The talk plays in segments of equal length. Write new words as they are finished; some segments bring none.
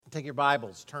Take your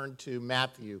Bibles, turn to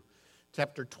Matthew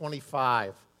chapter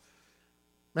 25.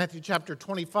 Matthew chapter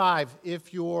 25,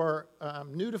 if you're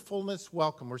new to Fullness,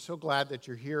 welcome. We're so glad that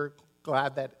you're here,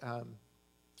 glad that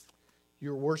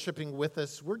you're worshiping with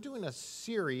us. We're doing a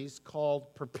series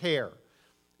called Prepare.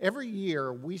 Every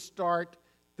year we start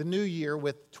the new year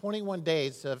with 21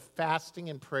 days of fasting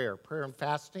and prayer and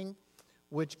fasting,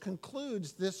 which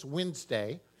concludes this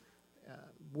Wednesday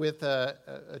with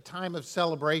a time of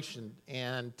celebration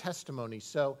and testimony.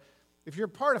 So if you're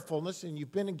part of Fullness and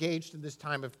you've been engaged in this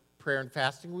time of prayer and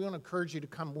fasting, we want to encourage you to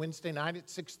come Wednesday night at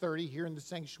 6:30 here in the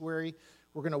sanctuary.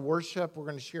 We're going to worship. We're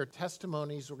going to share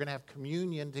testimonies. We're going to have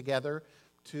communion together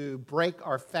to break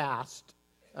our fast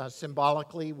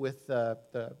symbolically with the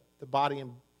body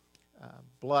and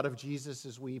blood of Jesus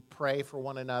as we pray for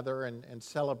one another and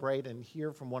celebrate and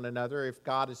hear from one another. If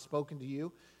God has spoken to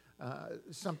you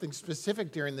something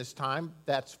specific during this time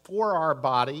that's for our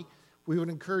body, we would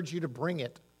encourage you to bring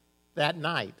it that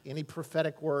night. Any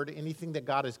prophetic word, anything that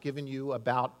God has given you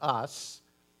about us,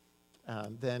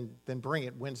 then bring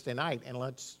it Wednesday night and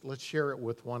let's share it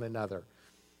with one another.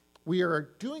 We are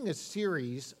doing a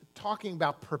series talking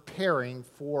about preparing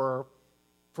for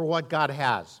what God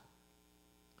has.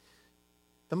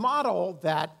 The model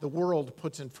that the world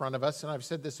puts in front of us, and I've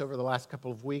said this over the last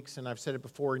couple of weeks, and I've said it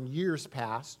before in years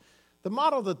past, the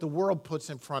model that the world puts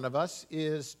in front of us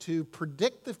is to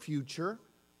predict the future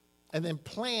and then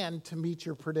plan to meet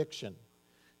your prediction,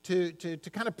 to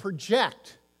kind of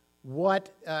project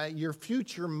what your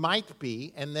future might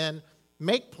be, and then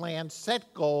make plans,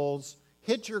 set goals,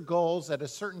 hit your goals at a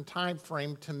certain time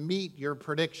frame to meet your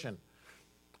prediction.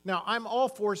 Now, I'm all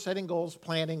for setting goals,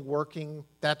 planning, working,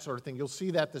 that sort of thing. You'll see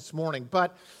that this morning.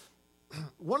 But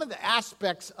one of the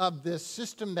aspects of this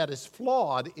system that is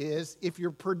flawed is if your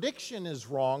prediction is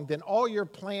wrong, then all your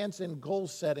plans and goal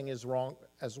setting is wrong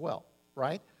as well,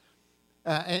 right?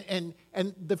 And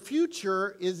the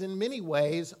future is in many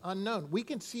ways unknown. We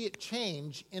can see it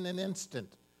change in an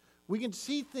instant. We can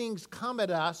see things come at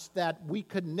us that we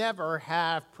could never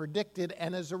have predicted,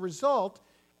 and as a result,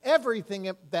 everything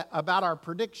about our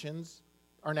predictions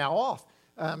are now off.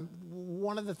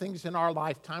 One of the things in our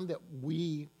lifetime that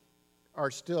we are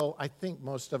still, I think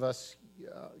most of us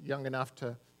young enough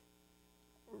to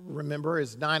remember,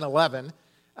 is 9/11.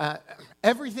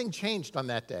 Everything changed on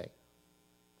that day.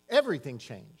 Everything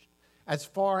changed as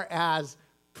far as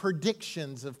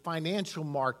predictions of financial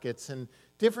markets and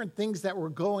different things that were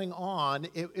going on.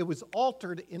 It was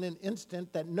altered in an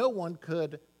instant that no one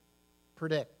could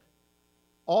predict.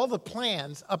 All the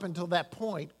plans up until that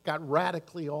point got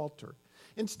radically altered.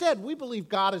 Instead, we believe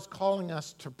God is calling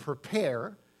us to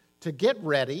prepare, to get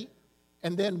ready,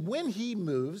 and then when He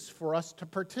moves, for us to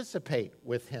participate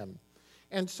with Him.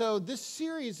 And so this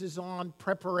series is on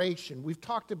preparation. We've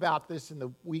talked about this in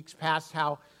the weeks past,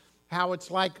 how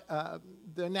it's like the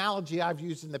analogy I've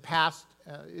used in the past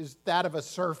is that of a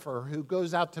surfer who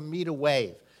goes out to meet a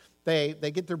wave. They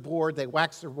get their board, they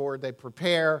wax their board, they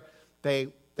prepare, they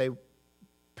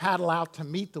paddle out to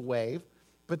meet the wave,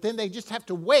 but then they just have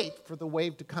to wait for the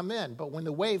wave to come in. But when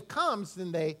the wave comes,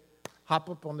 then they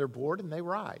hop up on their board and they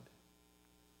ride.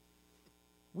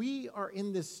 We are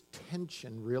in this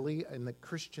tension, really, in the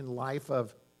Christian life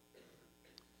of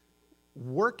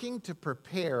working to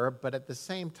prepare, but at the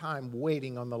same time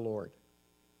waiting on the Lord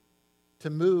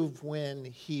to move when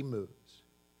He moves.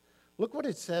 Look what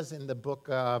it says in the book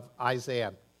of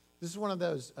Isaiah. This is one of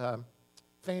those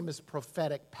famous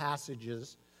prophetic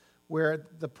passages where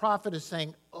the prophet is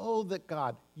saying, oh, that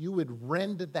God, you would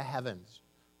rend the heavens.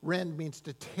 Rend means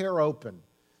to tear open,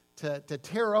 to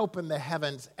tear open the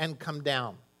heavens and come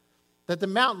down. That the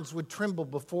mountains would tremble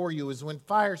before you as when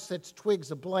fire sets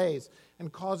twigs ablaze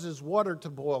and causes water to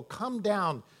boil. Come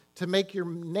down to make your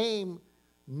name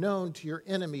known to your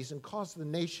enemies and cause the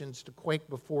nations to quake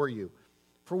before you.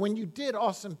 For when you did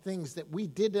awesome things that we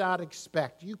did not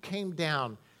expect, you came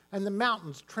down and the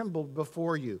mountains trembled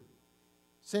before you.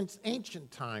 Since ancient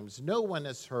times, no one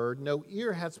has heard, no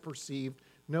ear has perceived,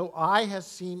 no eye has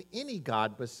seen any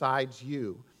God besides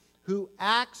you, who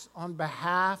acts on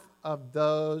behalf of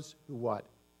those who what?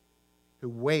 Who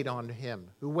wait on Him,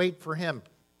 who wait for Him.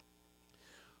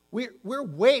 We're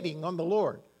waiting on the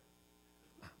Lord.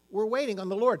 We're waiting on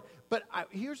the Lord. But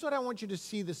here's what I want you to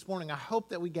see this morning. I hope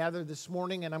that we gather this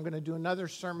morning, and I'm going to do another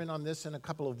sermon on this in a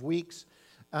couple of weeks.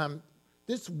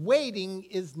 This waiting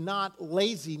is not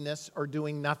laziness or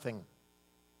doing nothing.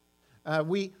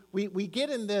 We get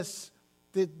in this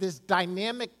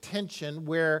dynamic tension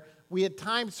where we at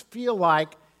times feel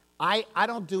like, I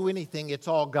don't do anything, it's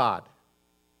all God.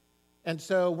 And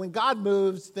so when God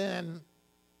moves, then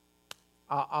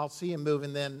I'll see Him move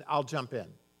and then I'll jump in.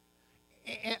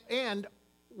 And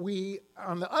we,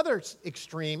 on the other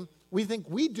extreme, we think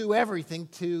we do everything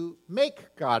to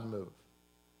make God move.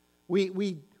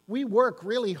 We work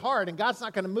really hard, and God's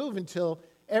not going to move until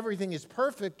everything is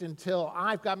perfect, until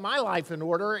I've got my life in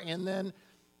order, and then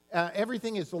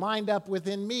everything is lined up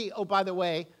within me. Oh, by the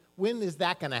way, when is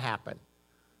that going to happen?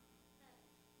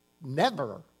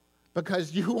 Never,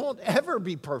 because you won't ever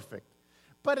be perfect.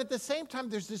 But at the same time,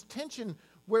 there's this tension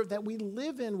that we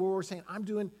live in where we're saying,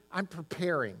 I'm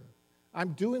preparing.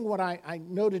 I'm doing what I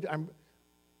noted. I'm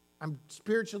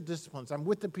spiritual disciplines. I'm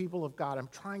with the people of God. I'm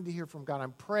trying to hear from God.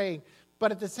 I'm praying.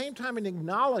 But at the same time, an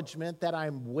acknowledgement that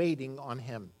I'm waiting on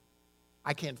him.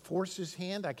 I can't force his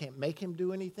hand. I can't make him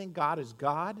do anything. God is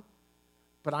God.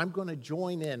 But I'm going to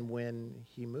join in when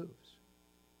he moves.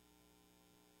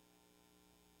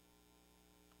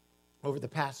 Over the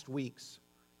past weeks,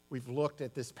 we've looked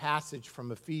at this passage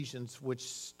from Ephesians, which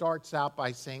starts out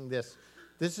by saying this.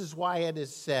 This is why it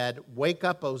is said, wake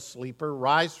up, O sleeper,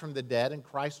 rise from the dead, and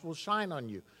Christ will shine on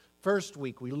you. First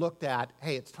week, we looked at,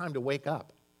 hey, it's time to wake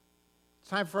up. It's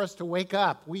time for us to wake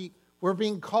up. We're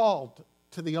being called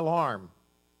to the alarm.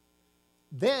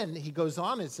 Then he goes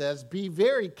on and says, be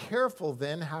very careful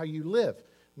then how you live.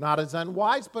 Not as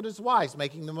unwise, but as wise,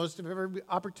 making the most of every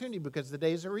opportunity because the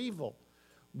days are evil.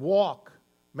 Walk.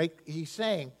 He's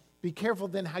saying, be careful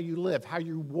then how you live, how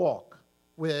you walk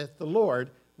with the Lord.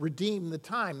 Redeem the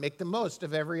time. Make the most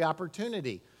of every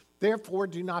opportunity. Therefore,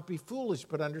 do not be foolish,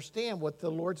 but understand what the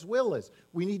Lord's will is.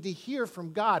 We need to hear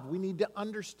from God. We need to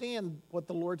understand what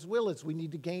the Lord's will is. We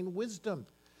need to gain wisdom.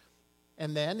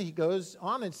 And then he goes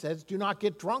on and says, do not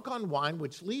get drunk on wine,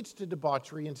 which leads to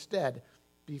debauchery. Instead,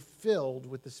 be filled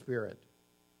with the Spirit.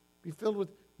 Be filled with,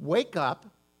 wake up,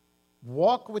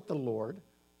 walk with the Lord,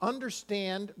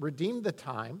 understand, redeem the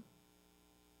time.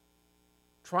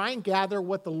 Try and gather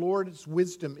what the Lord's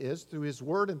wisdom is through his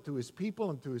word and through his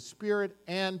people and through his Spirit,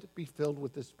 and be filled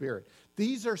with the Spirit.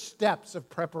 These are steps of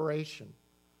preparation.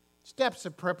 Steps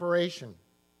of preparation.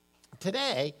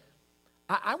 Today,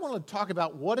 I want to talk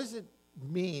about what does it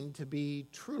mean to be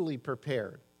truly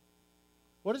prepared.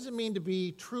 What does it mean to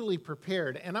be truly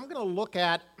prepared? And I'm going to look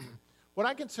at what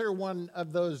I consider one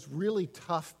of those really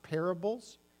tough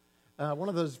parables, one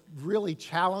of those really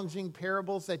challenging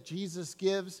parables that Jesus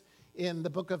gives in the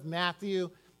book of Matthew.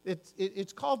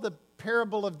 It's called the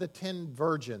parable of the 10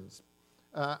 virgins.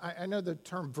 I know the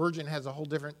term virgin has a whole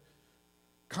different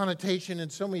connotation in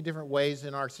so many different ways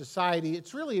in our society.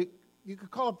 It's really, you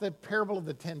could call it the parable of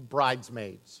the 10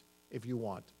 bridesmaids, if you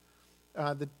want.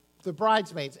 The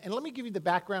bridesmaids. And let me give you the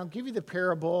background, give you the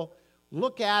parable,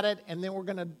 look at it, and then we're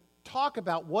going to talk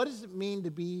about what does it mean to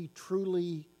be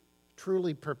truly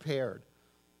prepared.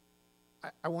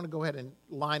 I want to go ahead and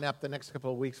line up the next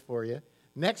couple of weeks for you.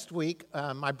 Next week,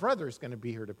 my brother is going to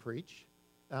be here to preach.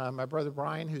 My brother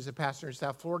Brian, who's a pastor in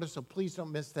South Florida, so please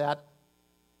don't miss that.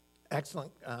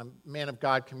 Excellent man of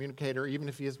God, communicator, even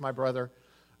if he is my brother.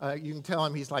 You can tell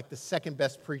him he's like the second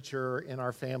best preacher in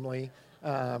our family,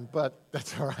 but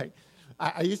that's all right.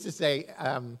 I used to say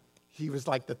he was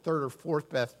like the third or fourth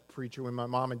best preacher when my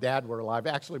mom and dad were alive.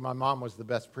 Actually, my mom was the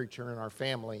best preacher in our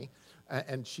family.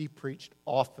 And she preached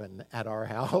often at our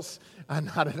house,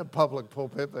 not in a public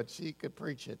pulpit, but she could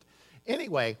preach it.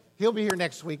 Anyway, he'll be here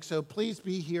next week, so please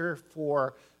be here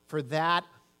for that.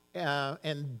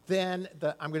 And then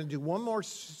I'm going to do one more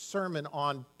sermon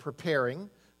on preparing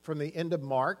from the end of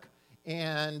Mark,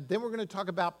 and then we're going to talk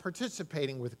about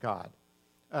participating with God.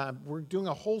 We're doing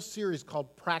a whole series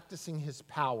called Practicing His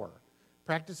Power.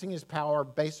 Practicing His Power,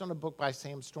 based on a book by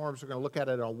Sam Storms. We're going to look at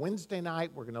it on Wednesday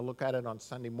night. We're going to look at it on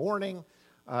Sunday morning,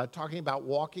 talking about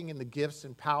walking in the gifts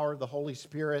and power of the Holy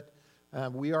Spirit.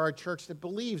 We are a church that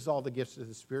believes all the gifts of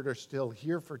the Spirit are still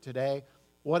here for today.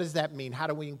 What does that mean? How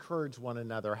do we encourage one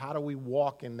another? How do we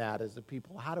walk in that as a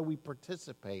people? How do we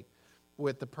participate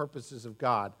with the purposes of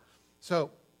God? So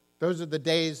those are the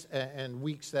days and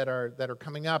weeks that are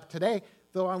coming up. Today,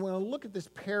 though, I'm going to look at this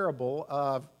parable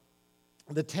of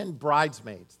the 10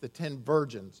 bridesmaids, the 10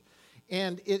 virgins.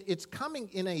 And it's coming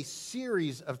in a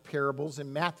series of parables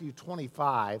in Matthew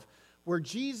 25 where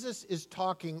Jesus is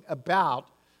talking about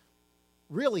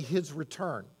really his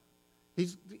return.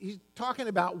 He's talking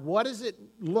about what does it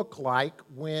look like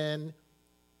when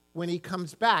he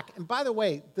comes back. And by the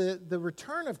way, the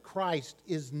return of Christ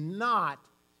I'm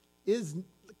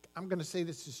going to say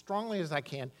this as strongly as I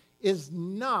can, is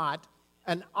not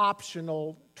an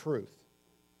optional truth.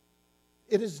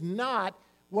 It is not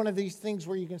one of these things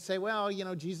where you can say, well,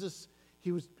 Jesus,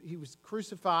 he was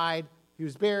crucified, he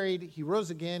was buried, he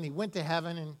rose again, he went to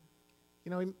heaven, and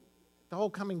the whole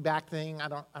coming back thing,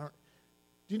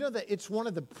 do Do you know that it's one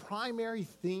of the primary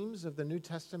themes of the New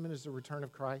Testament is the return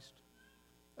of Christ?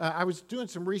 I was doing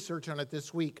some research on it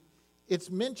this week. It's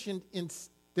mentioned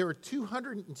there are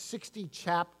 260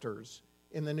 chapters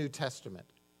in the New Testament.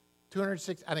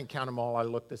 206, I didn't count them all. I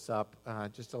looked this up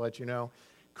just to let you know.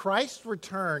 Christ's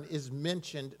return is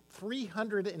mentioned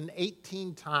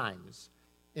 318 times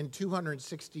in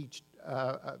 260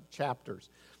 chapters.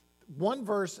 One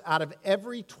verse out of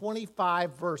every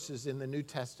 25 verses in the New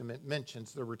Testament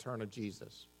mentions the return of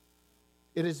Jesus.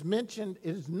 It is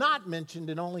not mentioned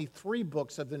in only 3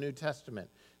 books of the New Testament,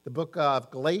 the book of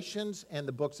Galatians and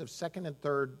the books of 2nd and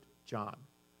 3rd John.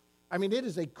 I mean, it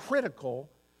is a critical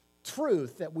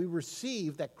truth that we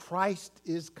receive that Christ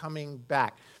is coming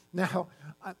back. Now,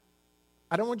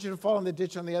 I don't want you to fall in the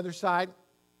ditch on the other side,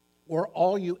 or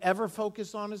all you ever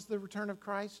focus on is the return of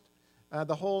Christ.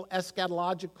 The whole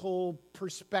eschatological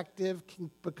perspective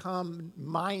can become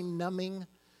mind-numbing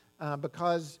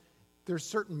because there's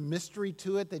certain mystery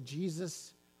to it that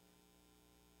Jesus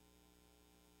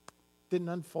didn't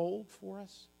unfold for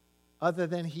us, other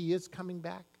than he is coming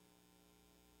back.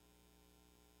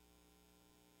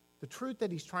 The truth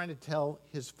that he's trying to tell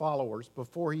his followers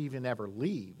before he even ever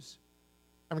leaves.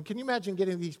 I mean, can you imagine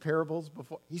getting these parables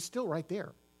before? He's still right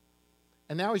there.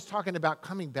 And now he's talking about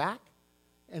coming back.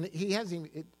 And he hasn't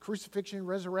even, crucifixion,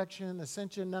 resurrection,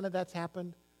 ascension, none of that's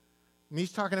happened. And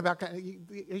he's talking about,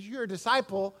 as you're a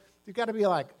disciple, you've got to be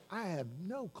like, I have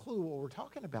no clue what we're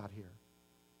talking about here.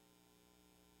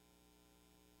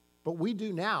 But we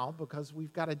do now because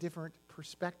we've got a different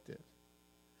perspective.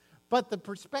 But the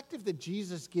perspective that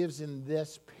Jesus gives in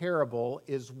this parable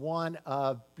is one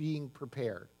of being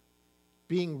prepared,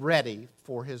 being ready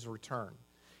for his return.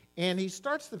 And he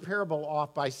starts the parable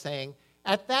off by saying,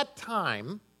 at that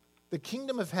time, the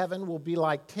kingdom of heaven will be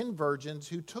like 10 virgins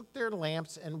who took their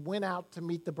lamps and went out to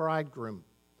meet the bridegroom.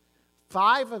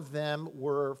 5 of them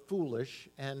were foolish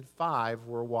and 5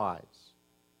 were wise.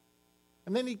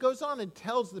 And then he goes on and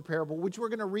tells the parable, which we're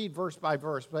going to read verse by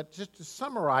verse, but just to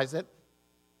summarize it,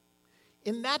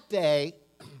 in that day,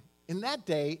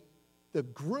 the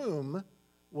groom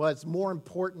was more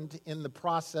important in the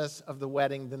process of the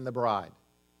wedding than the bride.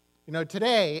 You know,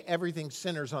 today, everything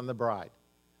centers on the bride.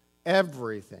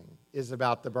 Everything is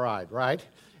about the bride, right?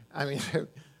 I mean,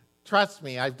 trust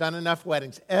me, I've done enough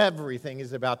weddings. Everything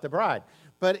is about the bride.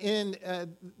 But in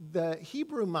the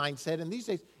Hebrew mindset in these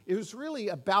days, it was really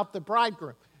about the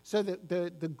bridegroom. So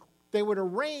they would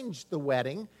arrange the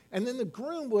wedding, and then the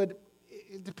groom would,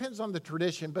 it depends on the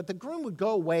tradition, but the groom would go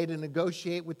away to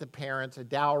negotiate with the parents a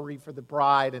dowry for the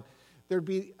bride, and there'd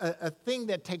be a thing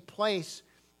that take place,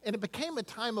 and it became a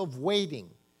time of waiting.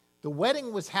 The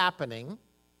wedding was happening.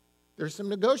 There's some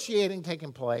negotiating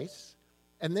taking place.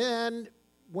 And then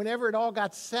whenever it all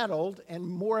got settled and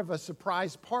more of a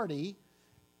surprise party,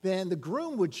 then the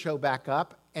groom would show back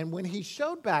up. And when he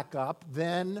showed back up,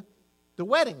 then the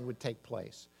wedding would take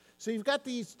place. So you've got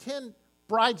these 10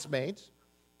 bridesmaids.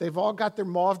 They've all got their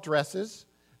mauve dresses.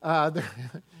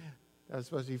 That was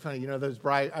supposed to be funny. You know, those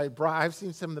I've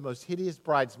seen some of the most hideous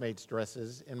bridesmaids'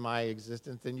 dresses in my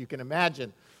existence, and you can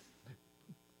imagine.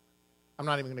 I'm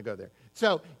not even going to go there.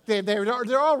 So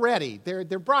they're all ready. They're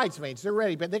bridesmaids. They're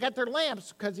ready, but they got their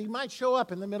lamps because he might show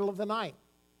up in the middle of the night.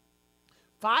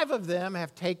 5 of them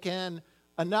have taken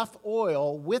enough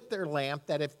oil with their lamp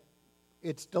that if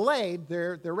it's delayed,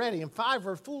 they're ready. And 5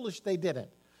 are foolish. They didn't.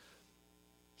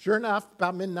 Sure enough,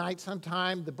 about midnight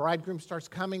sometime, the bridegroom starts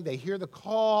coming. They hear the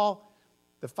call.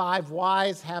 The 5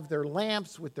 wise have their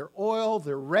lamps with their oil.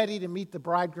 They're ready to meet the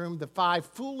bridegroom. The 5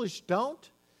 foolish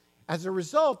don't. As a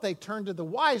result, they turn to the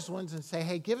wise ones and say,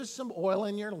 hey, give us some oil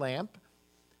in your lamp,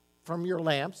 from your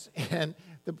lamps. And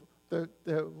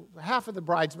the half of the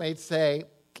bridesmaids say,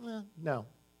 no,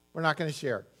 we're not going to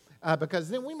share, because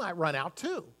then we might run out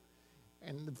too.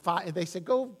 And they say,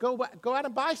 go out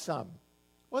and buy some.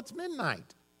 Well, it's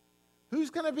midnight.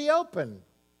 Who's going to be open?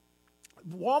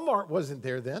 Walmart wasn't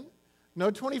there then. No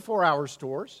 24-hour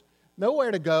stores.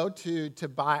 Nowhere to go to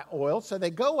buy oil. So they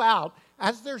go out.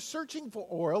 As they're searching for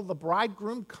oil, the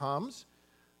bridegroom comes.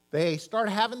 They start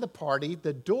having the party.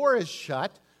 The door is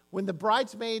shut. When the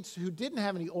bridesmaids who didn't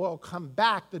have any oil come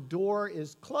back, the door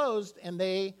is closed, and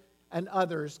they and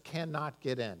others cannot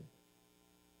get in.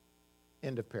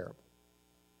 End of parable.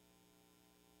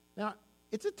 Now,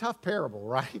 it's a tough parable,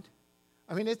 right?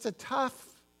 I mean, it's a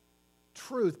tough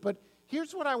truth, but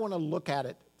here's what I want to look at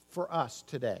it for us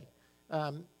today.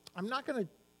 I'm not going to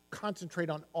concentrate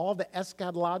on all the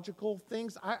eschatological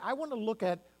things. I want to look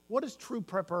at what does true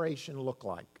preparation look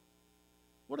like?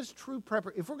 What is true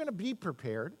preparation? If we're going to be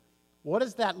prepared, what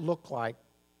does that look like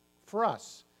for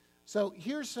us? So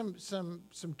here's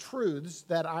some truths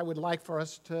that I would like for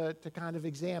us to kind of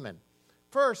examine.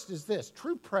 First is this: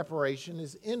 true preparation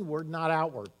is inward, not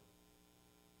outward.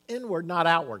 Inward, not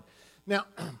outward. Now,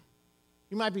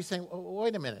 you might be saying, well,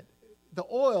 wait a minute. The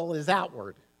oil is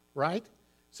outward, right?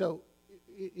 So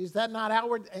is that not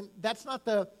outward? And that's not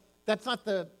the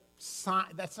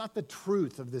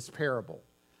truth of this parable,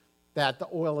 that the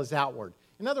oil is outward.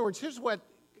 In other words, here's what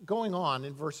going on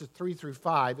in verses 3 through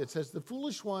 5. It says, the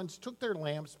foolish ones took their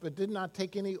lamps but did not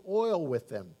take any oil with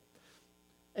them.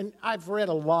 And I've read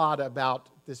a lot about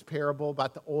this parable,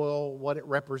 about the oil, what it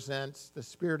represents, the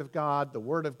Spirit of God, the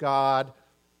Word of God.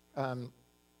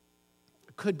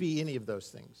 Could be any of those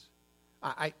things.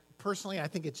 I personally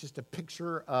think it's just a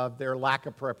picture of their lack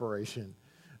of preparation,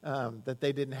 that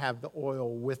they didn't have the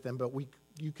oil with them, but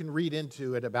you can read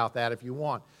into it about that if you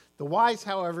want. The wise,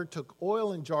 however, took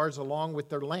oil in jars along with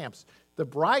their lamps. The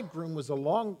bridegroom was a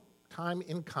long time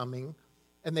in coming,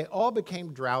 and they all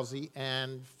became drowsy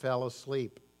and fell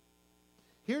asleep.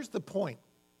 Here's the point.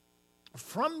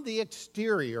 From the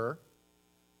exterior,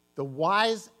 the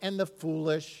wise and the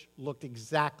foolish looked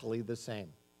exactly the same.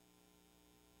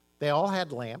 They all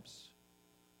had lamps.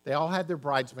 They all had their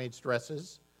bridesmaids'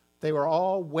 dresses. They were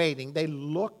all waiting. They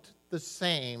looked the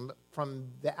same from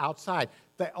the outside.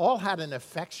 They all had an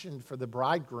affection for the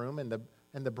bridegroom and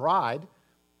the bride.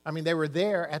 I mean, they were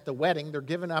there at the wedding. They're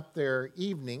giving up their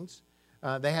evenings.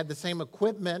 They had the same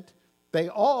equipment. They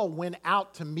all went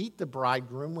out to meet the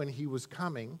bridegroom when he was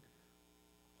coming.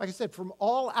 Like I said, from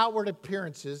all outward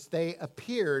appearances, they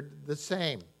appeared the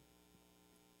same.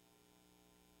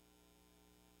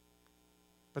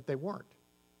 But they weren't.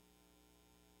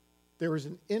 There was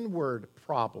an inward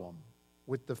problem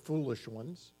with the foolish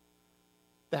ones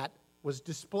that was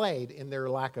displayed in their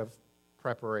lack of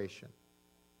preparation.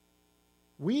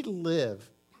 We live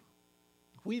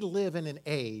in an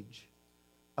age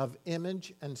of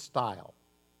image and style.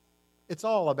 It's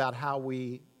all about how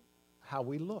we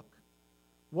look,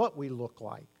 what we look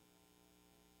like.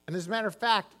 And as a matter of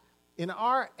fact, in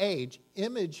our age,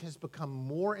 image has become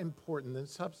more important than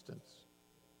substance.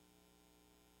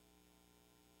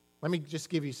 Let me just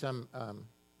give you some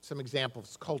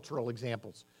examples, cultural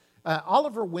examples.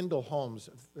 Oliver Wendell Holmes,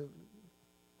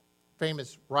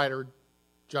 famous writer,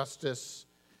 justice,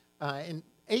 in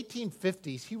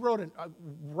 1850s, he wrote,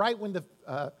 right when the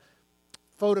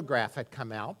photograph had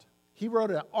come out, he wrote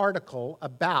an article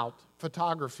about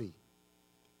photography.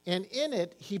 And in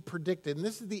it, he predicted, and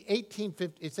this is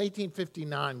it's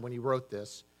 1859 when he wrote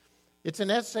this. It's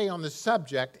an essay on the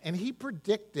subject, and he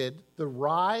predicted the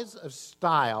rise of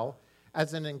style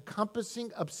as an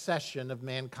encompassing obsession of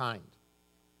mankind.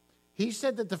 He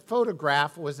said that the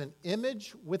photograph was an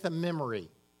image with a memory,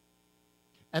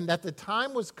 and that the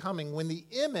time was coming when the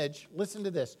image, listen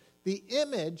to this, the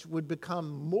image would become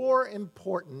more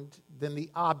important than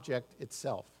the object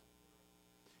itself.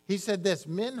 He said this: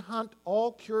 men hunt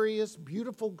all curious,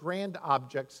 beautiful, grand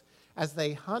objects as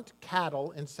they hunt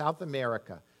cattle in South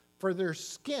America for their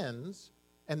skins,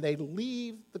 and they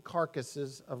leave the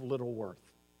carcasses of little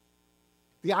worth.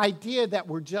 The idea that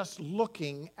we're just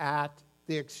looking at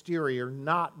the exterior,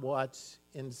 not what's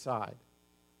inside.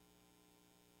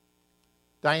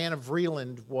 Diana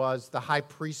Vreeland was the high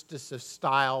priestess of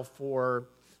style for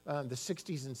the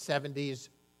 60s and 70s.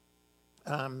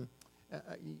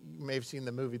 You may have seen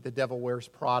the movie The Devil Wears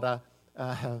Prada,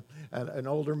 an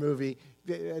older movie.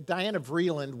 Diana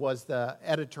Vreeland was the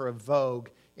editor of Vogue,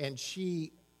 and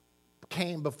she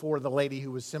came before the lady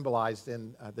who was symbolized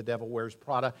in The Devil Wears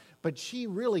Prada. But she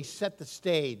really set the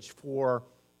stage for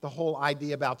the whole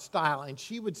idea about style. And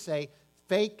she would say,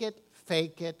 fake it,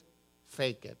 fake it,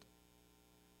 fake it.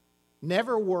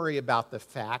 Never worry about the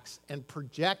facts and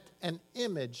project an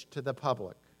image to the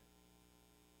public.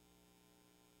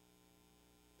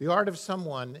 She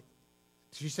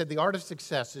said, the art of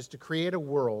success is to create a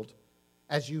world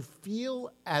as you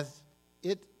feel as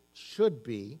it should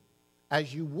be,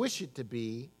 as you wish it to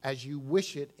be, as you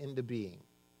wish it into being.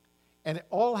 And it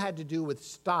all had to do with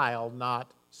style,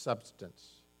 not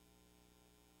substance.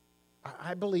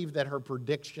 I believe that her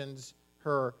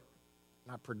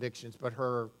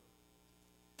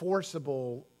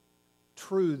forcible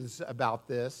truths about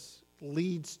this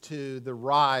leads to the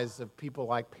rise of people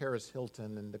like Paris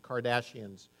Hilton and the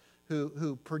Kardashians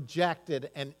who projected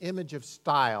an image of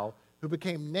style, who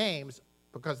became names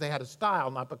because they had a style,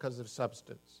 not because of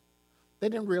substance. They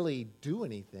didn't really do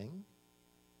anything.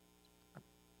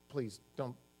 Please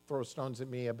don't throw stones at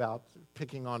me about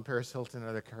picking on Paris Hilton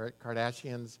or the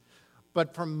Kardashians.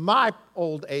 But from my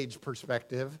old age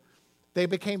perspective, they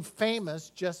became famous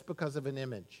just because of an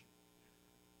image.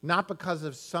 not because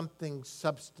of something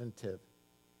substantive.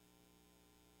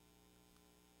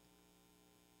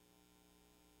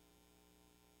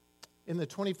 In the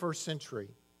 21st century,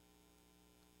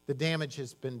 the damage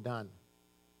has been done.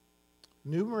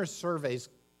 Numerous surveys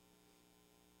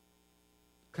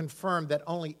confirm that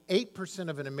only 8%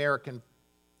 of an American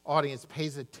audience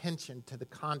pays attention to the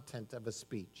content of a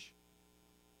speech.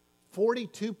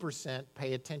 42%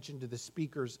 pay attention to the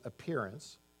speaker's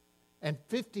appearance, and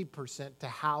 50% to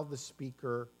how the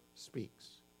speaker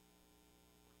speaks.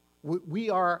 We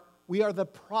are the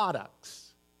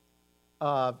products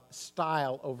of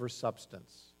style over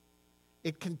substance.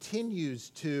 It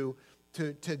continues to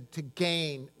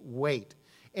gain weight.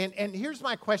 And here's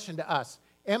my question to us.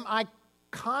 Am I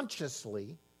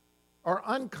consciously or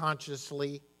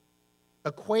unconsciously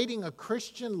equating a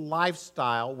Christian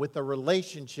lifestyle with a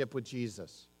relationship with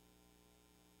Jesus?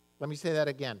 Let me say that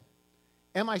again.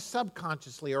 Am I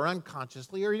subconsciously or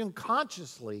unconsciously or even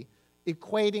consciously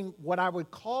equating what I would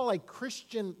call a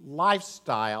Christian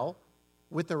lifestyle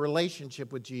with a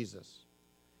relationship with Jesus?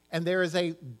 And there is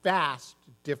a vast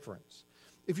difference.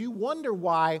 If you wonder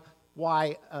why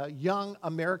young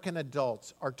American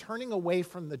adults are turning away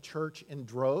from the church in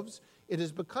droves, it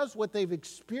is because what they've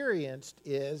experienced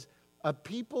is a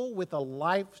people with a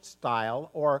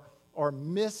lifestyle or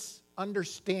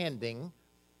misunderstanding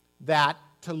that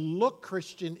to look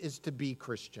Christian is to be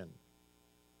Christian.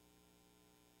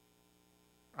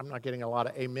 I'm not getting a lot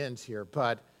of amens here,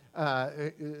 but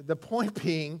the point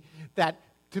being that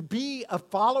to be a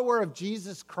follower of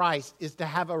Jesus Christ is to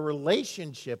have a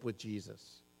relationship with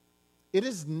Jesus. It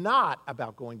is not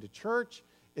about going to church.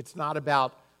 It's not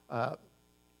about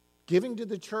giving to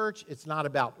the church. It's not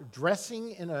about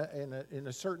dressing in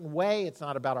a certain way. It's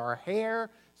not about our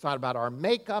hair. It's not about our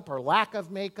makeup or lack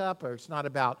of makeup. Or it's not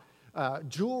about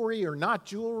jewelry or not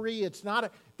jewelry.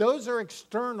 Those are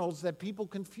externals that people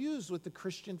confuse with the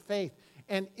Christian faith.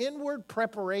 And inward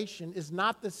preparation is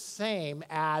not the same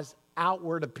as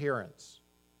outward appearance.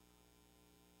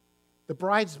 The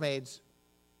bridesmaids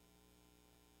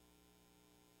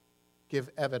give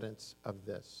evidence of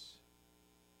this.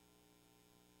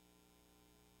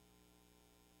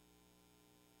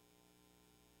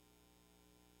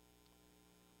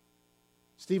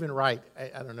 Stephen Wright,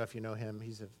 I don't know if you know him,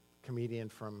 he's a comedian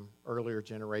from earlier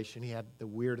generation. He had the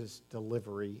weirdest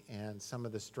delivery and some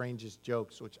of the strangest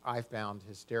jokes, which I found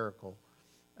hysterical.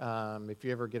 If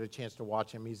you ever get a chance to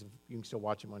watch him, you can still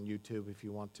watch him on YouTube if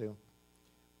you want to.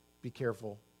 Be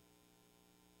careful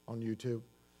on YouTube.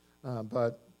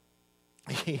 But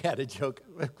he had a joke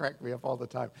that cracked me up all the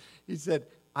time. He said,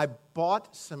 I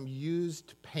bought some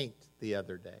used paint the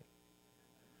other day.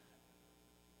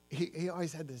 He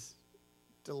always had this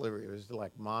delivery. It was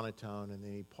like monotone, and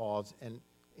then he paused, and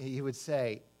he would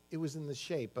say, it was in the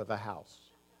shape of a house.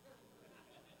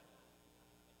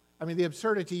 I mean, the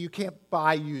absurdity, you can't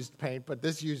buy used paint, but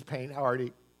this used paint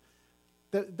already.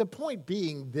 The point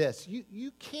being this,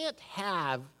 you can't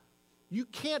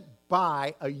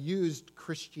buy a used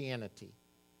Christianity.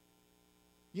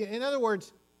 In other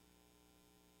words,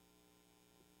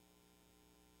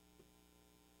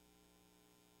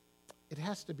 it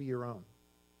has to be your own.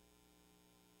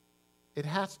 It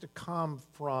has to come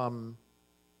from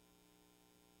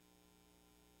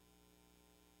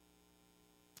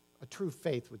a true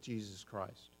faith with Jesus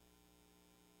Christ.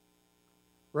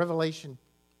 Revelation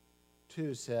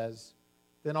 2 says,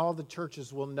 then all the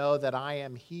churches will know that I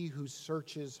am he who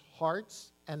searches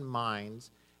hearts and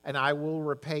minds, and I will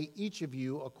repay each of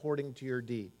you according to your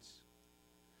deeds.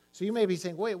 So you may be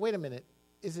saying, wait a minute,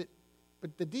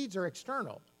 but the deeds are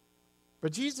external.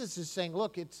 But Jesus is saying,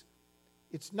 look, it's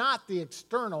not the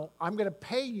external. I'm going to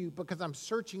pay you because I'm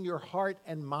searching your heart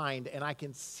and mind, and I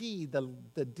can see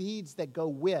the deeds that go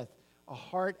with a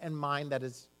heart and mind that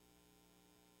is.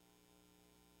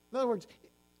 In other words,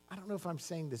 I don't know if I'm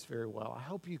saying this very well. I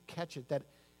hope you catch it, that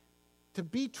to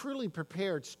be truly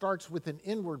prepared starts with an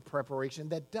inward preparation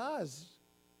that does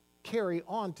carry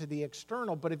on to the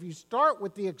external. But if you start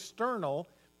with the external,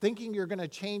 thinking you're going to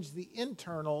change the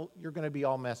internal, you're going to be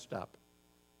all messed up.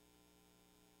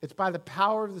 It's by the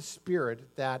power of the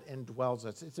Spirit that indwells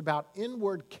us. It's about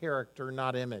inward character,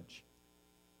 not image.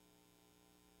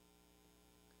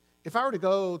 If I were to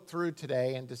go through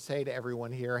today and to say to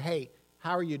everyone here, hey,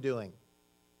 how are you doing?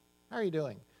 How are you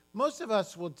doing? Most of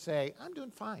us would say, I'm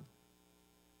doing fine.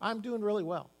 I'm doing really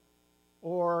well.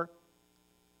 Or,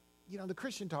 the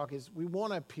Christian talk is we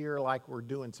want to appear like we're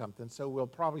doing something, so we'll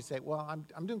probably say, well,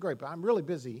 I'm doing great, but I'm really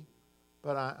busy,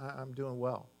 but I'm doing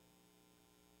well.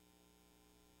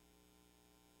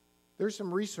 There's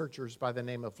some researchers by the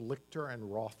name of Lichter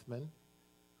and Rothman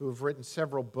who have written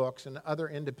several books, and other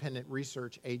independent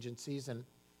research agencies. And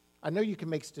I know you can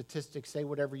make statistics, say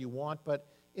whatever you want, but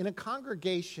in a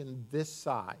congregation this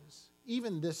size,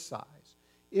 even this size,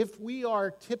 if we are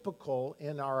typical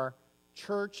in our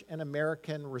church and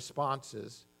American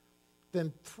responses,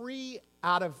 then 3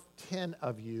 out of 10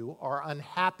 of you are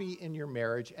unhappy in your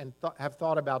marriage and have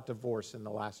thought about divorce in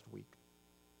the last week.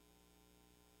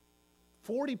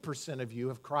 40% of you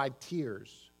have cried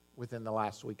tears within the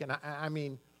last week. And I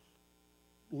mean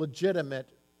legitimate,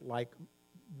 like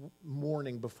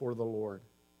mourning before the Lord,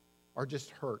 are just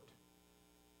hurt.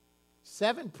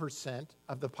 7%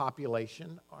 of the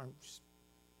population are,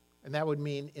 and that would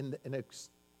mean in a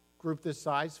group this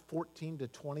size, 14 to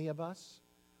 20 of us,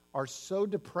 are so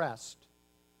depressed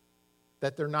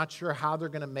that they're not sure how they're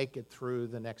going to make it through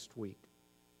the next week.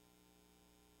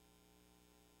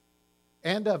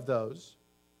 And of those,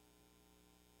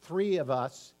 3 of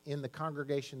us in the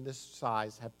congregation this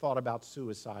size have thought about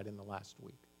suicide in the last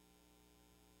week.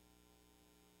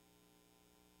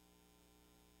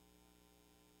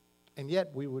 And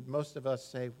yet, most of us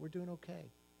say, we're doing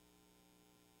okay.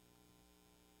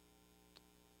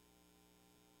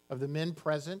 Of the men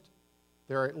present,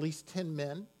 there are at least 10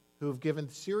 men who have given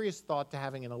serious thought to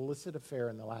having an illicit affair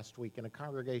in the last week in a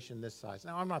congregation this size.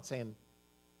 Now, I'm not saying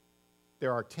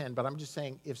there are 10, but I'm just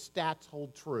saying if stats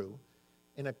hold true,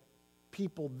 in a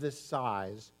people this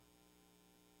size,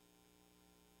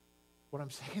 what I'm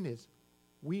saying is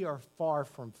we are far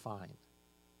from fine.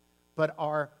 But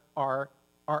our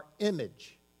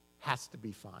image has to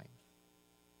be fine.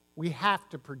 We have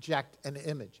to project an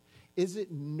image. Is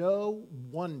it no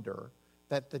wonder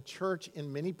that the church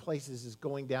in many places is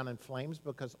going down in flames?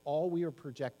 Because all we are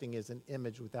projecting is an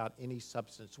image without any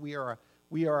substance. We are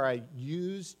a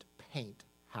used paint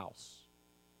house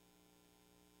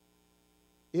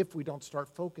if we don't start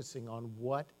focusing on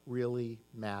what really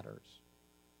matters.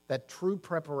 That true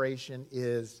preparation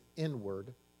is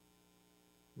inward,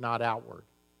 not outward.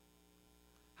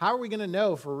 How are we going to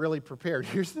know if we're really prepared?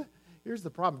 Here's the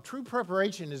problem. True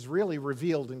preparation is really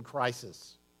revealed in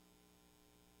crisis.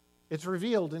 It's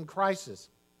revealed in crisis.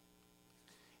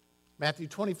 Matthew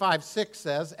 25:6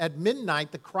 says, "At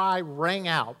midnight the cry rang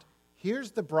out,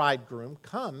 'Here's the bridegroom,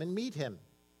 come and meet him.'"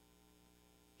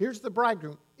 Here's the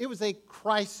bridegroom. It was a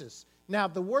crisis. Now,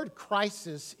 the word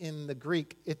crisis in the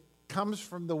Greek, it comes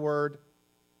from the word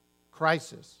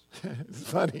crisis. It's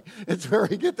funny. It's where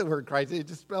we get the word crisis. It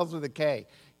just spells with a K.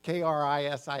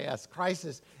 K-R-I-S-I-S,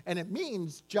 crisis. And it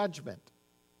means judgment.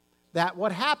 That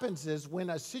what happens is when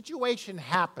a situation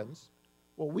happens,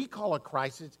 what we call a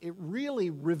crisis, it really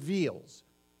reveals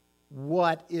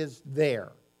what is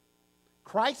there.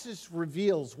 Crisis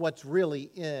reveals what's really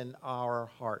in our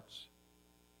hearts.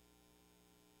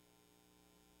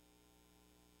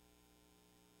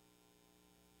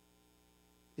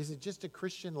 Is it just a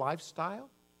Christian lifestyle?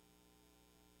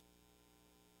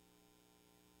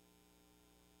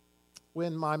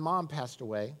 When my mom passed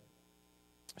away,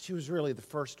 she was really the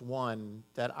first one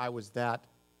that I was a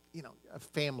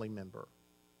family member.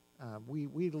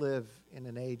 We live in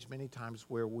an age many times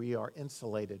where we are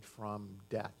insulated from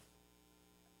death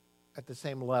at the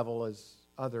same level as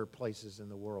other places in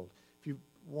the world. If you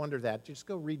wonder that, just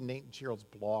go read Nate and Cheryl's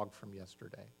blog from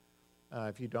yesterday.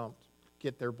 If you don't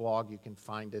get their blog, you can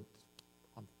find it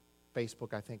on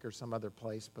Facebook, I think, or some other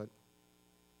place. But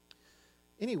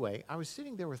anyway, I was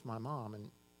sitting there with my mom, and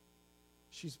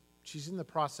she's in the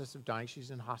process of dying.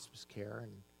 She's in hospice care,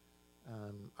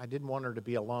 and I didn't want her to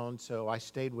be alone, so I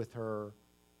stayed with her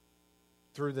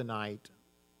through the night.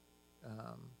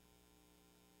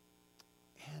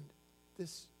 And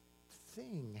this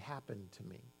thing happened to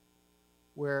me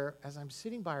where, as I'm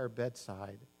sitting by her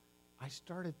bedside, I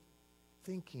started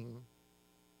thinking,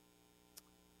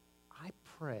 I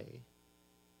pray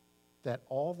that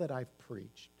all that I've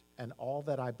preached and all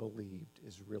that I believed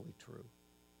is really true.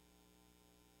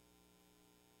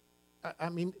 I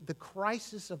mean, the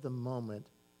crisis of the moment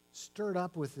stirred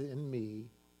up within me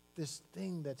this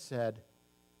thing that said,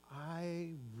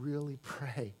 I really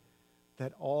pray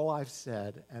that all I've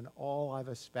said and all I've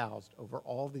espoused over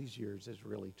all these years is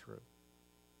really true.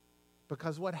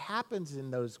 Because what happens in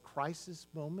those crisis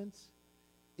moments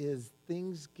is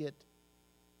things get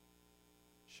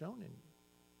shown in you.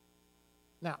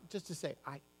 Now, just to say,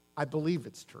 I believe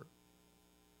it's true.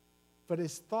 But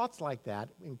it's thoughts like that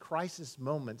in crisis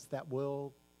moments that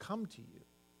will come to you,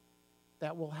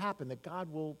 that will happen, that God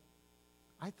will,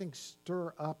 I think,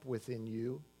 stir up within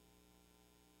you.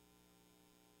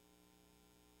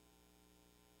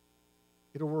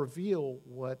 It'll reveal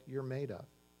what you're made of.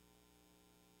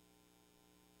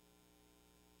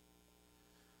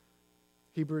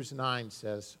 Hebrews 9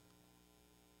 says,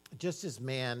 just as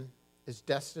man is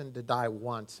destined to die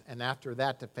once, and after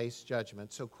that to face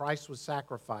judgment, so Christ was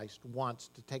sacrificed once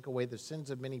to take away the sins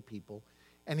of many people,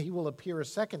 and he will appear a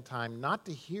second time, not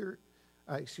to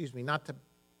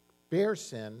bear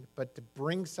sin, but to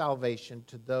bring salvation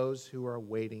to those who are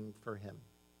waiting for him.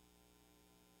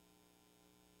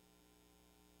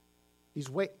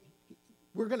 We're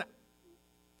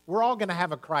all gonna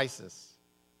have a crisis,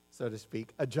 so to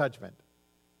speak, a judgment.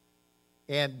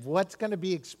 And what's going to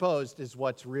be exposed is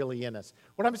what's really in us.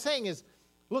 What I'm saying is,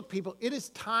 look, people, it is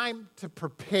time to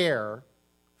prepare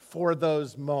for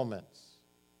those moments.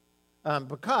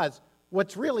 Because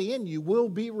what's really in you will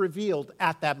be revealed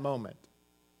at that moment.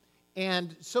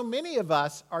 And so many of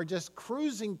us are just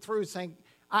cruising through saying,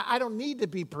 I don't need to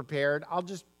be prepared. I'll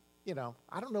just,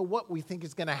 I don't know what we think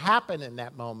is going to happen in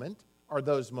that moment or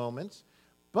those moments,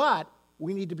 but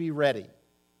we need to be ready.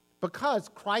 Because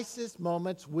crisis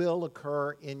moments will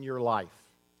occur in your life.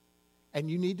 And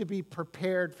you need to be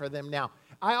prepared for them now.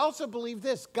 I also believe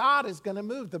this. God is going to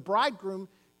move. The bridegroom,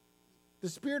 the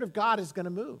Spirit of God is going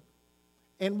to move.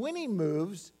 And when he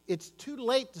moves, it's too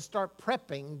late to start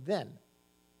prepping then.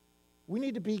 We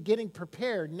need to be getting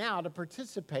prepared now to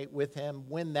participate with him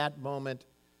when that moment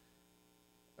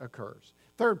occurs.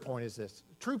 Third point is this.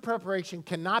 True preparation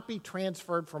cannot be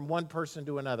transferred from one person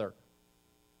to another.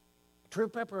 True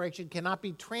preparation cannot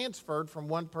be transferred from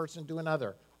one person to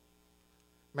another.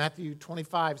 Matthew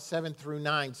 25, 7 through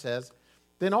 9 says,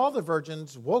 then all the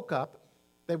virgins woke up.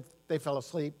 They fell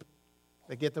asleep.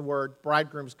 They get the word,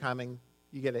 bridegroom's coming.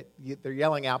 You get it. They're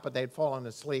yelling out, but they had fallen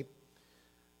asleep.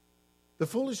 The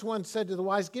foolish one said to the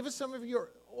wise, give us some of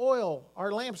your oil.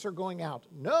 Our lamps are going out.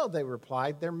 No, they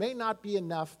replied, there may not be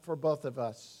enough for both of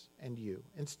us and you.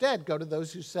 Instead, go to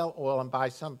those who sell oil and buy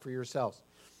some for yourselves.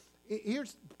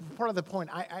 Here's part of the point.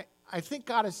 I think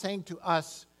God is saying to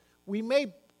us, we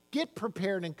may get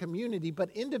prepared in community, but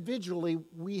individually,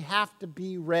 we have to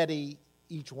be ready,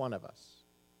 each one of us.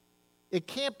 It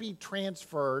can't be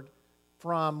transferred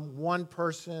from one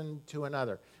person to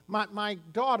another. My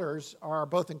daughters are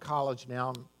both in college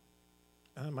now.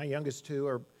 My youngest two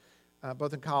are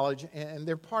both in college, and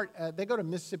they go to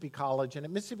Mississippi College. And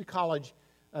at Mississippi College,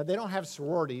 they don't have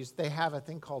sororities. They have a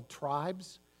thing called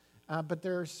tribes. But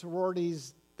there are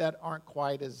sororities that aren't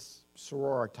quite as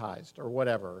sororitized or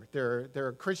whatever. They're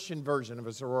a Christian version of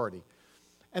a sorority.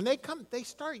 And they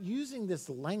start using this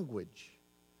language,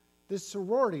 this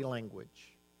sorority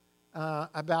language,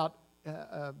 about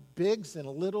bigs and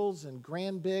littles and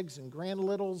grand bigs and grand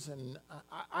littles. And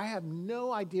I have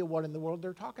no idea what in the world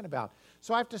they're talking about.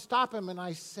 So I have to stop them and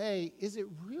I say, is it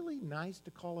really nice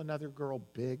to call another girl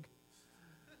big?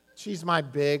 She's my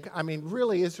big. I mean,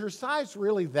 really, is her size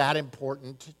really that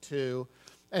important to?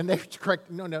 And they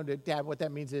correct, no, Dad, what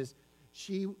that means is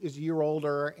she is a year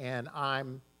older and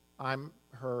I'm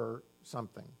her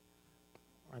something.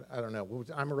 I don't know.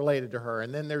 I'm related to her.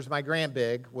 And then there's my grand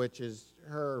big, which is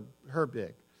her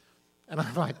big. And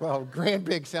I'm like, well, grand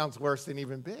big sounds worse than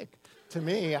even big. To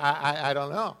me, I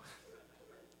don't know.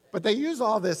 But they use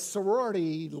all this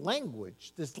sorority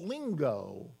language, this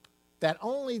lingo, that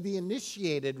only the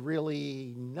initiated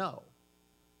really know.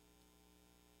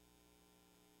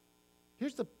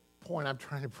 Here's the point I'm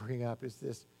trying to bring up is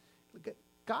this.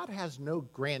 God has no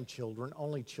grandchildren,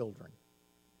 only children.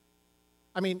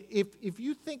 I mean, if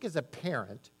you think as a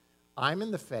parent, I'm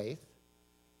in the faith,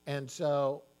 and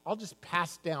so I'll just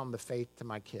pass down the faith to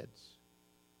my kids.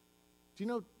 Do you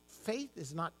know, faith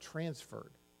is not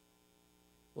transferred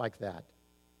like that.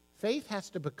 Faith has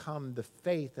to become the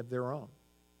faith of their own.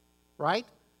 Right?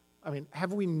 I mean,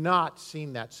 have we not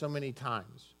seen that so many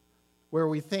times where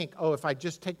we think, oh, if I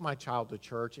just take my child to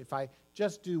church, if I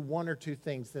just do one or two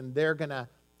things, then they're gonna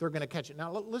catch it.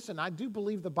 Now, listen, I do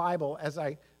believe the Bible, as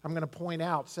I'm going to point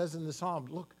out, says in the Psalm,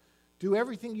 look, do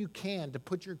everything you can to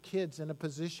put your kids in a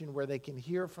position where they can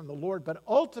hear from the Lord, but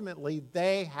ultimately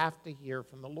they have to hear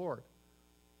from the Lord.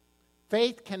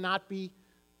 Faith cannot be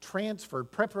transferred.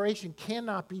 Preparation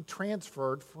cannot be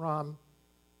transferred from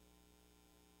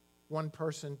one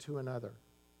person to another.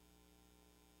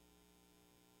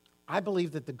 I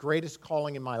believe that the greatest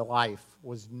calling in my life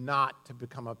was not to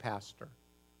become a pastor.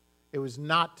 It was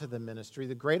not to the ministry.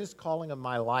 The greatest calling of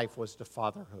my life was to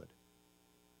fatherhood.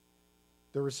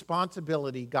 The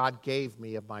responsibility God gave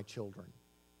me of my children.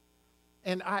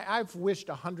 And I've wished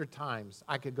 100 times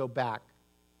I could go back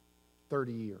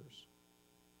 30 years.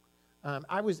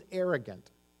 I was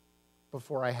arrogant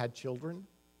before I had children.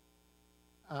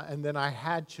 And then I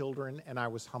had children and I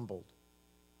was humbled.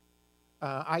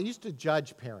 I used to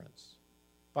judge parents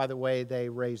by the way they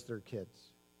raised their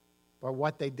kids. by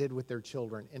what they did with their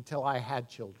children until I had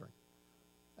children.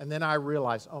 And then I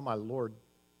realized, oh my Lord,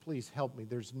 please help me.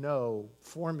 There's no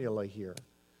formula here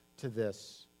to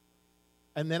this.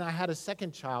 And then I had a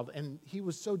second child, and he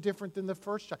was so different than the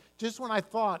first child. Just when I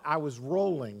thought I was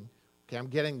rolling, okay, I'm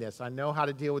getting this. I know how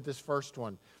to deal with this first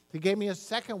one. He gave me a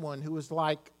second one who was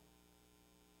like,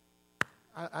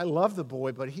 I love the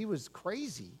boy, but he was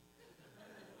crazy.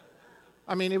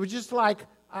 I mean, it was just like,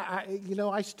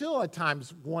 I still at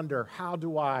times wonder, how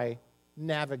do I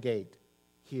navigate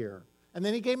here? And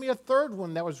then he gave me a third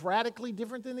one that was radically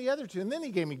different than the other two. And then he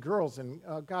gave me girls, and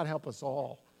God help us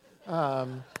all.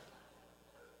 But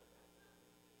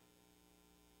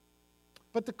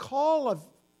the call of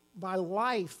my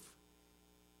life,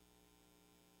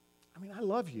 I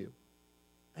love you,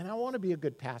 and I want to be a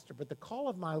good pastor, but the call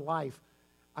of my life,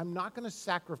 I'm not going to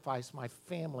sacrifice my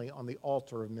family on the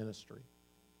altar of ministry.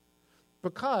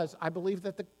 Because I believe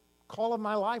that the call of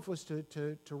my life was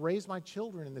to raise my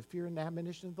children in the fear and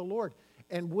admonition of the Lord.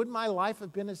 And would my life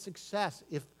have been a success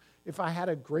if I had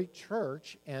a great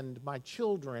church and my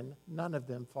children, none of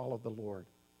them followed the Lord,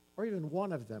 or even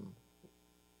one of them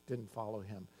didn't follow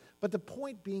him? But the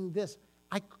point being this,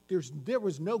 there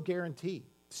was no guarantee,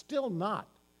 still not,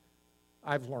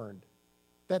 I've learned,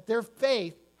 that their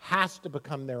faith has to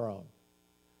become their own.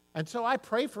 And so I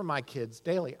pray for my kids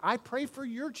daily. I pray for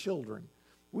your children.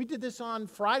 We did this on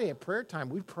Friday at prayer time.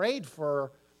 We prayed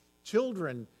for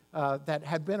children that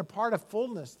have been a part of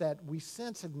fullness that we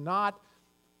sense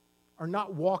are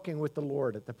not walking with the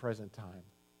Lord at the present time.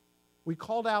 We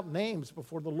called out names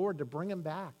before the Lord to bring them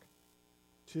back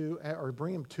or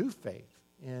bring them to faith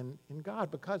in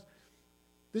God, because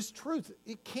this truth,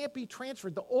 it can't be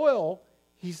transferred. The oil,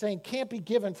 he's saying, can't be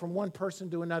given from one person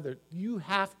to another. You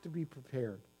have to be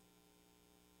prepared.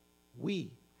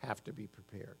 We have to be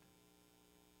prepared.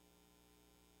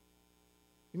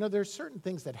 There's certain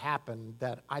things that happen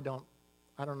that I don't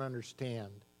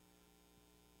understand.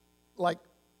 Like,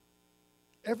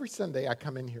 every Sunday I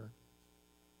come in here,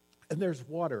 and there's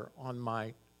water on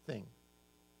my thing.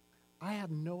 I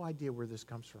have no idea where this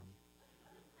comes from.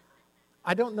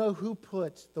 I don't know who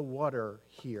puts the water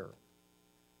here,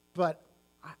 but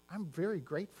I'm very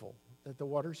grateful that the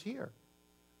water's here.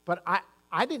 But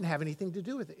I didn't have anything to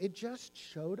do with it. It just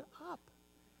showed up.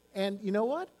 And you know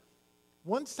what?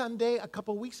 One Sunday a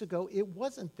couple weeks ago, it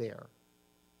wasn't there.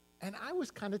 And I was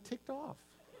kind of ticked off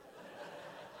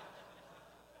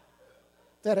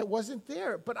that it wasn't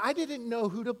there. But I didn't know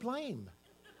who to blame.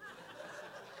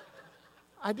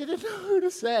 I didn't know who to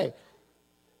say,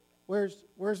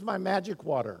 where's my magic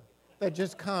water that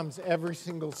just comes every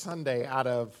single Sunday out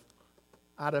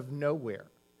of nowhere?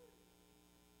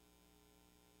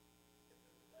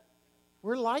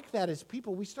 We're like that as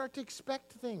people. We start to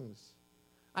expect things.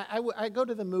 I go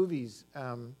to the movies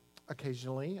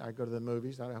occasionally. I go to the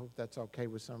movies. I hope that's okay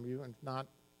with some of you. And if not,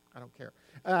 I don't care.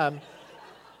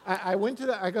 I go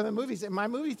to the movies, and my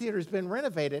movie theater has been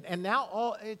renovated, and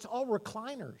now it's all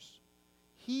recliners,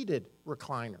 heated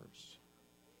recliners.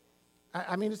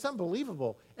 It's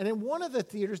unbelievable. And in one of the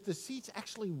theaters, the seats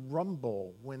actually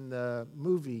rumble when the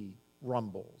movie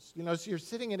rumbles. So you're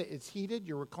sitting in it, it's heated,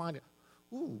 you're reclining.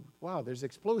 Ooh, wow, there's an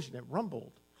explosion, it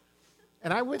rumbled.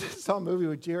 And I went and saw a movie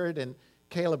with Jared and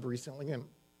Caleb recently, and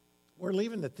we're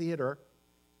leaving the theater,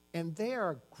 and they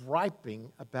are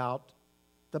griping about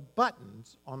the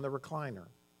buttons on the recliner.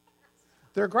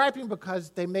 They're griping because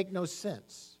they make no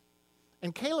sense.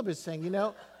 And Caleb is saying,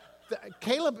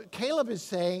 Caleb is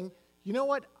saying, you know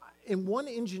what? In one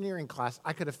engineering class,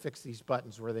 I could have fixed these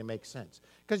buttons where they make sense.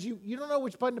 Because you don't know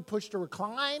which button to push to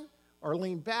recline or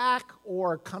lean back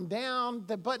or come down.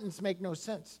 The buttons make no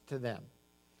sense to them.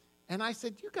 And I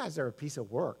said, you guys are a piece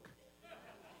of work.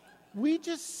 We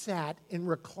just sat in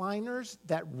recliners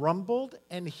that rumbled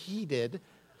and heated,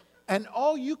 and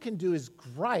all you can do is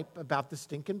gripe about the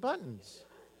stinking buttons.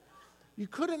 You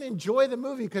couldn't enjoy the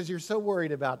movie because you're so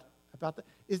worried about that.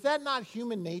 Is that not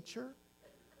human nature?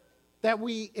 That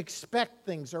we expect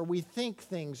things, or we think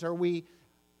things, or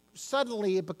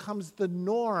suddenly it becomes the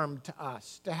norm to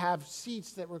us to have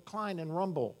seats that recline and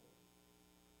rumble.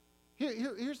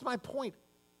 Here's my point.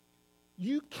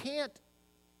 You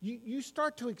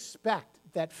start to expect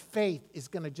that faith is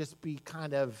going to just be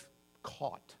kind of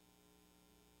caught,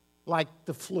 like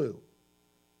the flu.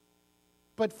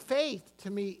 But faith, to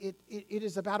me, it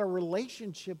is about a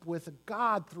relationship with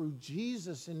God through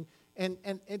Jesus, and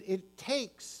it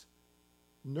takes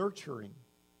nurturing.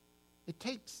 It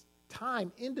takes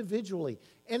time individually.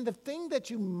 And the thing that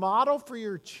you model for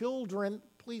your children,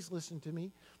 please listen to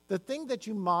me, the thing that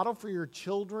you model for your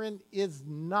children is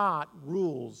not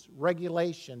rules,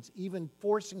 regulations, even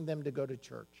forcing them to go to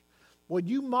church. What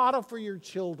you model for your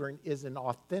children is an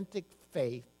authentic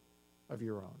faith of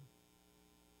your own.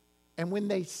 And when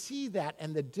they see that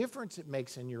and the difference it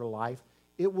makes in your life,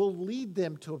 it will lead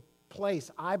them to a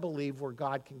place, I believe, where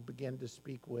God can begin to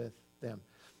speak with them.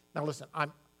 Now listen,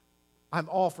 I'm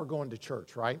all for going to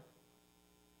church, right?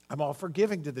 I'm all for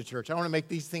giving to the church. I want to make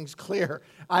these things clear.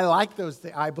 I like those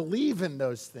things. I believe in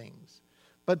those things.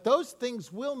 But those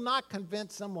things will not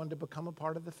convince someone to become a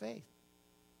part of the faith.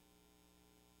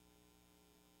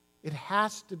 It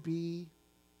has to be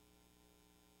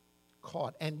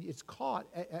caught. And it's caught,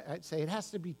 I'd say it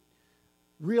has to be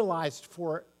realized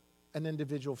for an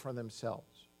individual for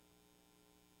themselves.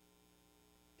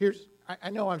 I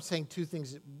know I'm saying two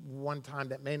things at one time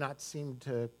that may not seem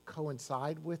to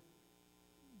coincide with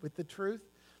the truth.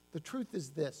 The truth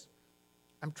is this.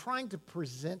 I'm trying to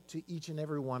present to each and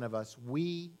every one of us,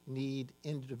 we need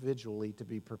individually to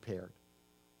be prepared.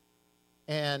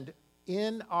 And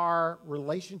in our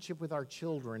relationship with our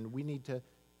children, we need to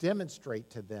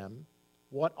demonstrate to them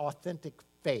what authentic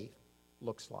faith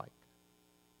looks like.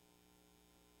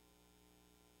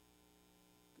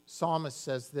 Psalmist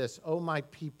says this, "O my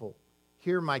people,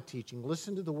 hear my teaching.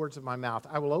 Listen to the words of my mouth.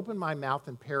 I will open my mouth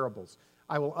in parables.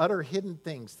 I will utter hidden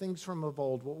things, things from of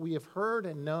old, what we have heard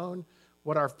and known,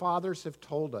 what our fathers have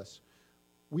told us.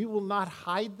 We will not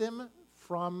hide them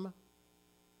from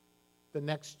the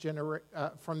next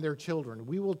from their children.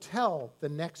 We will tell the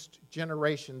next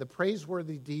generation the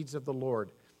praiseworthy deeds of the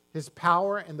Lord, his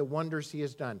power and the wonders he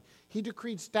has done. He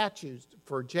decreed statutes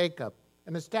for Jacob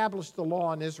and established the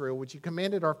law in Israel, which he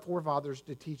commanded our forefathers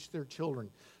to teach their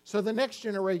children, so the next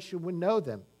generation would know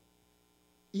them,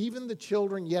 even the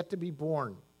children yet to be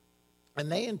born.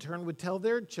 And they in turn would tell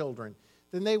their children.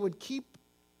 Then they would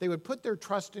put their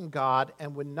trust in God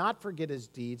and would not forget his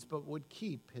deeds, but would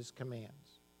keep his commands."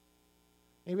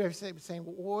 Anybody saying,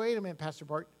 well, wait a minute, Pastor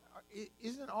Bart,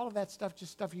 isn't all of that stuff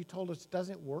just stuff you told us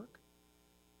doesn't work?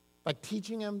 Like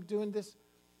teaching them doing this?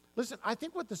 Listen, I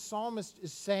think what the psalmist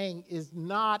is saying is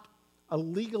not a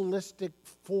legalistic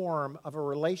form of a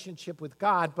relationship with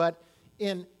God, but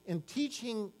in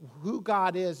teaching who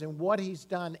God is and what he's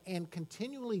done and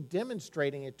continually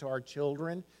demonstrating it to our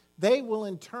children, they will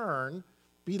in turn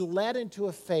be led into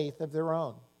a faith of their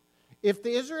own. If the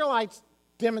Israelites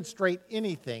demonstrate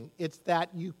anything, it's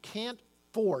that you can't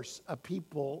force a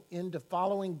people into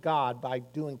following God by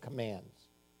doing commands.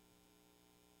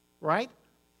 Right?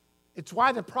 It's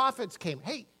why the prophets came.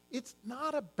 Hey, it's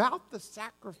not about the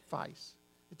sacrifice.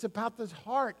 It's about the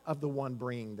heart of the one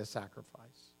bringing the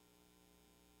sacrifice.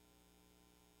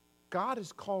 God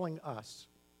is calling us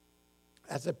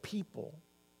as a people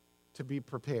to be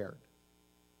prepared,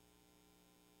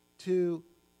 to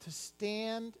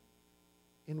stand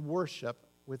in worship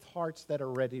with hearts that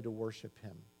are ready to worship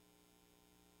him.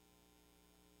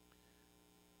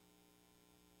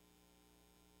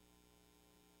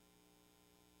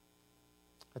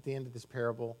 At the end of this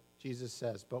parable, Jesus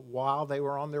says, "But while they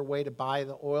were on their way to buy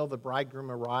the oil, the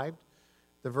bridegroom arrived.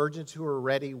 The virgins who were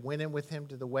ready went in with him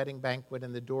to the wedding banquet,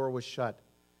 and the door was shut.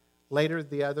 Later,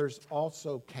 the others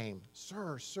also came.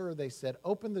 'Sir, sir,' they said,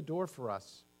 'open the door for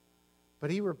us.'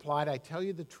 But he replied, 'I tell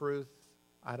you the truth,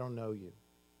 I don't know you.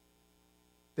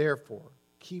 Therefore,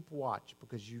 keep watch,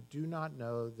 because you do not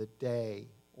know the day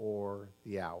or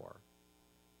the hour.'"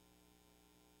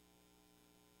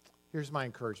 Here's my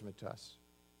encouragement to us.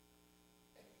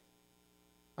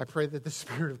 I pray that the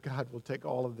Spirit of God will take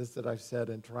all of this that I've said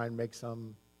and try and make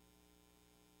some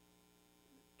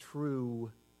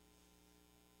true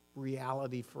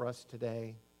reality for us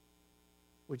today,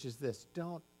 which is this.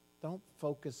 Don't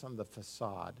focus on the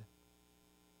facade.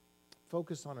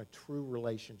 Focus on a true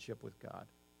relationship with God.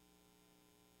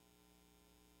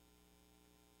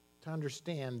 To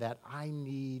understand that I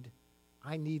need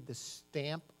the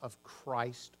stamp of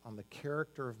Christ on the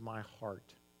character of my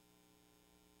heart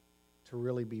to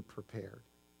really be prepared.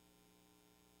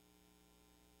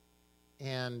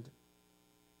 And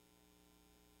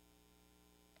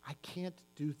I can't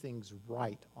do things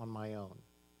right on my own.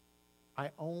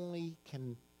 I only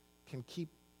can keep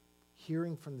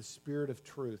hearing from the Spirit of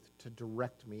truth to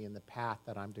direct me in the path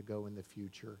that I'm to go in the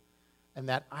future, and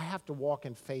that I have to walk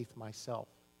in faith myself.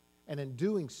 And in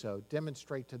doing so,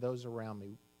 demonstrate to those around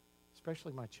me,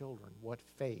 especially my children, what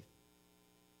faith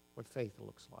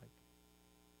looks like.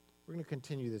 We're going to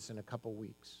continue this in a couple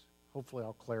weeks. Hopefully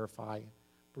I'll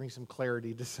bring some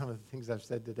clarity to some of the things I've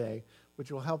said today,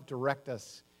 which will help direct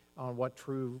us on what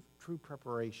true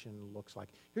preparation looks like.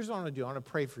 Here's what I want to do. I want to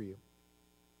pray for you.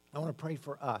 I want to pray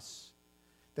for us,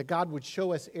 that God would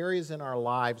show us areas in our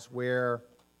lives where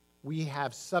we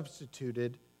have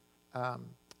substituted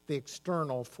the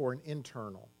external for an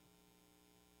internal.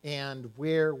 and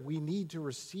where we need to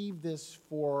receive this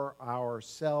for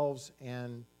ourselves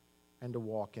and to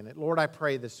walk in it. Lord, I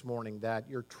pray this morning that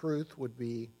your truth would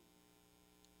be,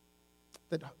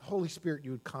 that Holy Spirit,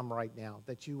 you would come right now,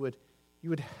 that you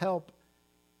would help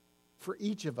for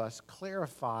each of us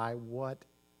clarify what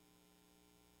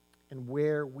and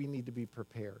where we need to be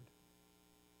prepared.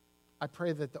 I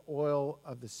pray that the oil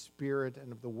of the Spirit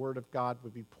and of the Word of God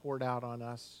would be poured out on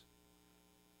us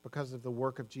because of the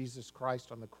work of Jesus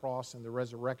Christ on the cross and the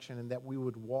resurrection, and that we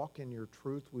would walk in your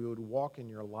truth, we would walk in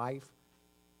your life,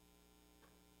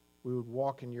 we would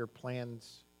walk in your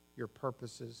plans, your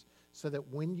purposes, so that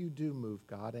when you do move,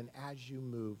 God, and as you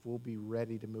move, we'll be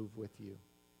ready to move with you.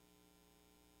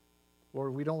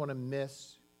 Lord, we don't want to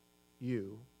miss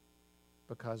you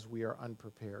because we are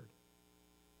unprepared.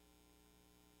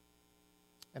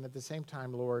 And at the same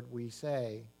time, Lord, we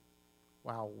say,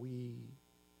 wow, we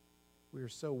are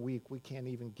so weak, we can't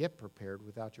even get prepared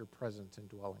without your presence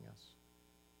indwelling us.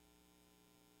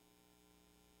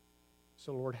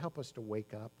 So, Lord, help us to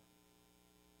wake up,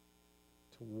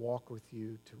 to walk with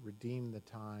you, to redeem the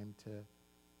time, to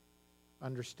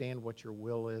understand what your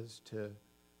will is, to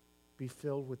be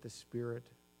filled with the Spirit,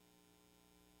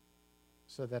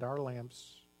 so that our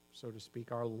lamps, so to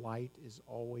speak, our light is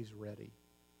always ready.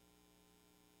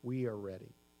 We are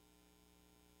ready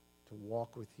to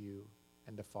walk with you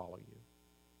and to follow you.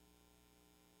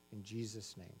 In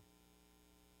Jesus' name,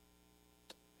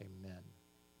 amen.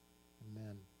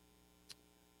 Amen.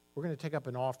 We're going to take up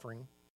an offering.